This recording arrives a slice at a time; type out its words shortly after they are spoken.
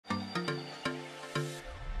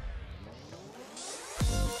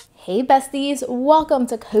Hey besties, welcome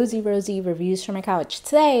to Cozy Rosie Reviews from my couch.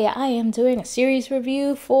 Today I am doing a series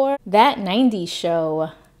review for That 90's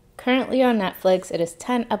Show. Currently on Netflix, it is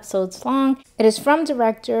 10 episodes long. It is from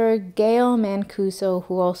director Gail Mancuso,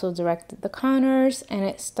 who also directed The Conners, and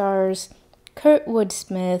it stars Kurtwood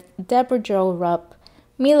Smith, Deborah Jo Rupp,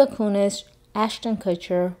 Mila Kunis, Ashton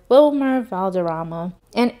Kutcher, Wilmer Valderrama.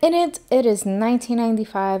 And in it is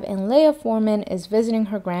 1995 and Leah Foreman is visiting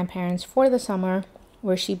her grandparents for the summer,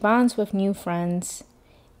 where she bonds with new friends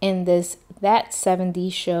in this That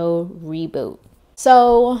 70's Show reboot.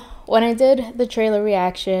 So when I did the trailer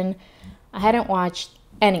reaction, I hadn't watched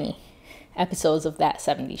any episodes of That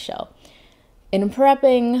 70's Show. In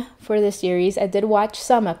prepping for this series, I did watch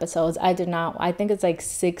some episodes. I think it's like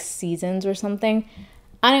 6 seasons or something.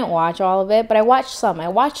 I didn't watch all of it, but I watched some. I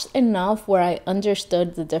watched enough where I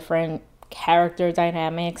understood the different character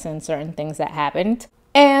dynamics and certain things that happened.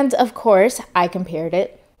 And of course, I compared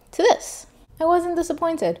it to this. I wasn't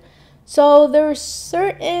disappointed. So there were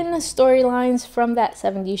certain storylines from That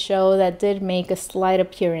 70's Show that did make a slight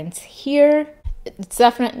appearance here. It's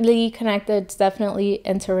definitely connected, it's definitely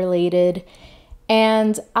interrelated,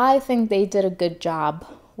 and I think they did a good job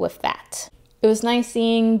with that. It was nice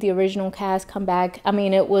seeing the original cast come back. I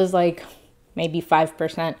mean, it was like maybe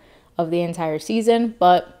 5% of the entire season,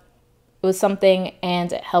 but it was something,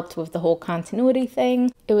 and it helped with the whole continuity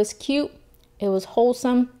thing. It was cute, it was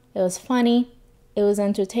wholesome, it was funny, it was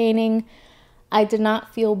entertaining. I did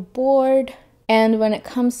not feel bored. And when it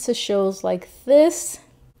comes to shows like this,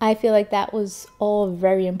 I feel like that was all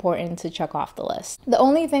very important to check off the list. The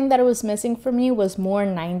only thing that it was missing for me was more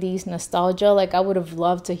 90s nostalgia. Like, I would have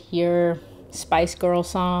loved to hear Spice Girl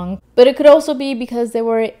song. But it could also be because they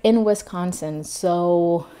were in Wisconsin,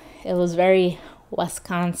 so it was very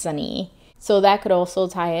Wisconsin-y. So that could also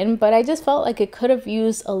tie in, but I just felt like it could have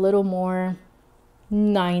used a little more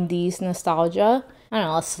 90s nostalgia. I don't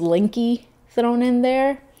know, a Slinky thrown in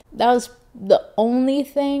there. That was the only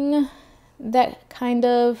thing that kind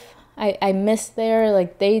of I missed there.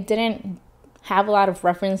 Like, they didn't have a lot of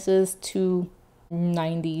references to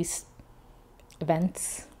 90s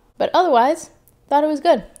events. But otherwise, thought it was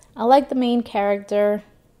good. I like the main character,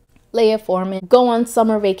 Leah Foreman. Go on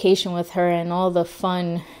summer vacation with her and all the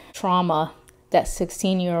fun trauma that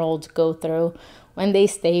 16-year-olds go through when they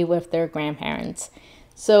stay with their grandparents.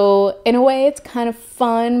 So in a way, it's kind of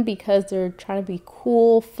fun because they're trying to be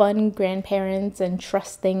cool, fun grandparents and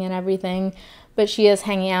trusting and everything. But she is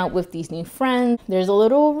hanging out with these new friends. There's a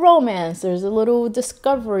little romance. There's a little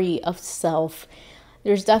discovery of self.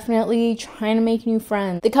 There's definitely trying to make new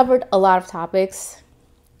friends. They covered a lot of topics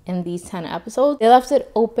in these 10 episodes. They left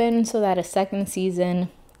it open so that a second season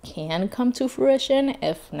can come to fruition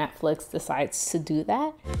if Netflix decides to do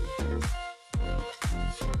that.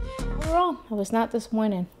 Overall, I was not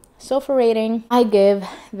disappointed. So for rating, I give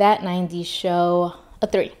That 90's Show a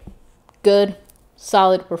 3. Good,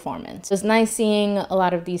 solid performance. It was nice seeing a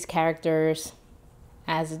lot of these characters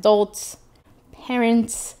as adults,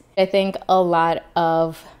 parents. I think a lot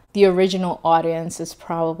of the original audience is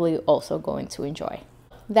probably also going to enjoy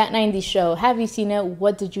That 90's Show. Have you seen it?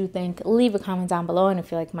 What did you think? Leave a comment down below, and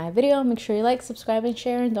if you like my video, make sure you like, subscribe, and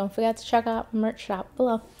share, and don't forget to check out my merch shop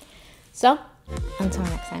below. So, until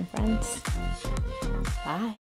next time, friends. Bye.